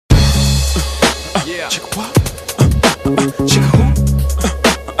Jigga what? Jigga who?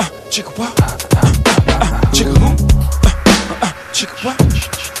 Jigga what? Jigga who? Jigga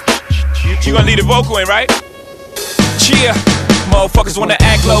what? You gonna leave the vocal in, right? Yeah. Motherfuckers wanna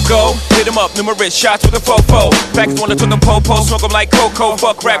act loco. Hit them up, numerous shots with a fofo. Packers wanna talk them po-po, smoke them like cocoa.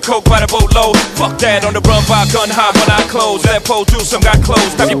 Fuck rap, coke by the boatload. Fuck that, on the run by gun high when I close. That pole do some got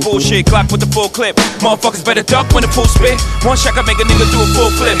closed. Stop your bullshit, Glock with the full clip. Motherfuckers better duck when the full spit. One shot can make a nigga do a full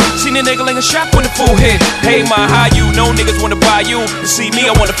flip. Seen a nigga ling a shot when the full hit. Hey, my how you? No niggas wanna buy you. To see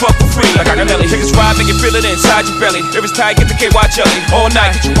me, I wanna fuck for free. Like I got belly. Niggas ride, make you feel it inside your belly. If it's tight, get the KY jelly. All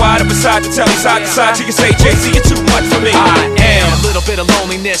night, get you wide up beside the telly. Side to side, till you say, Jay-Z, you're too much for me. I am a little bit of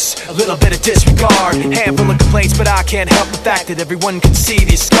loneliness, a little bit of disregard. Handful of complaints, but I can't help the fact that everyone can see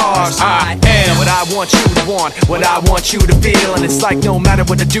these scars. I am what I want you to want, what I want you to feel. And it's like no matter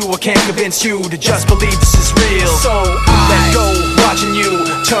what I do, I can't convince you to just believe this is real. So I let go, watching you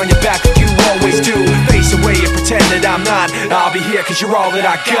turn your back like you always do. Face away and pretend that I'm not. I'll be here cause you're all that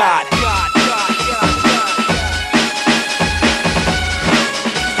I got.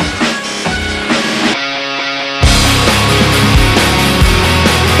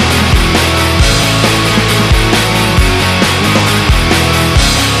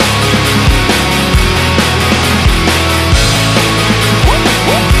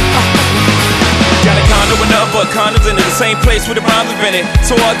 But condoms into the same place where the rhymes have been in.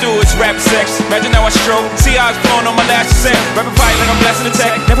 So all I do is rap sex. Imagine how I stroke. See how it's flowing on my last set. Rapping fight like I'm blasting the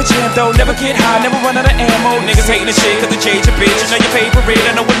tech. Never jam though, never get high, never run out of ammo. Niggas hating the shit cause the J's your bitch. You know your favorite,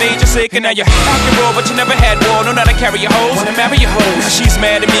 I know what made you sick. And now you're acting raw, but you never had war. Know how to carry your hoes, wanna marry your hoes. Now she's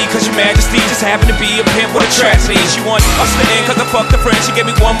mad at me cause your majesty just happened to be a pimp with a tragedy. She want us to end cause I fucked her friend. She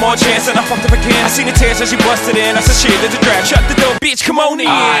gave me one more chance and I fucked her again. I seen the tears as she busted in. I said shit, there's a draft. Shut the door, bitch, come on in.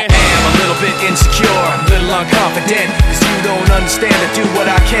 I am a little bit insecure, a little unconfident. Cause you don't understand, I do what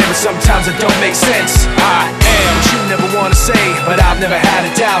I can, but sometimes it don't make sense. I am what you never wanna say, but I've never had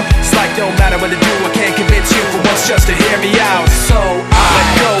a doubt. It's like no matter what I do, I can't convince you for once just to hear me out. So I let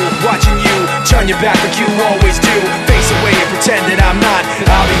go, watching you turn your back like you always do. Face away and pretend that I'm not.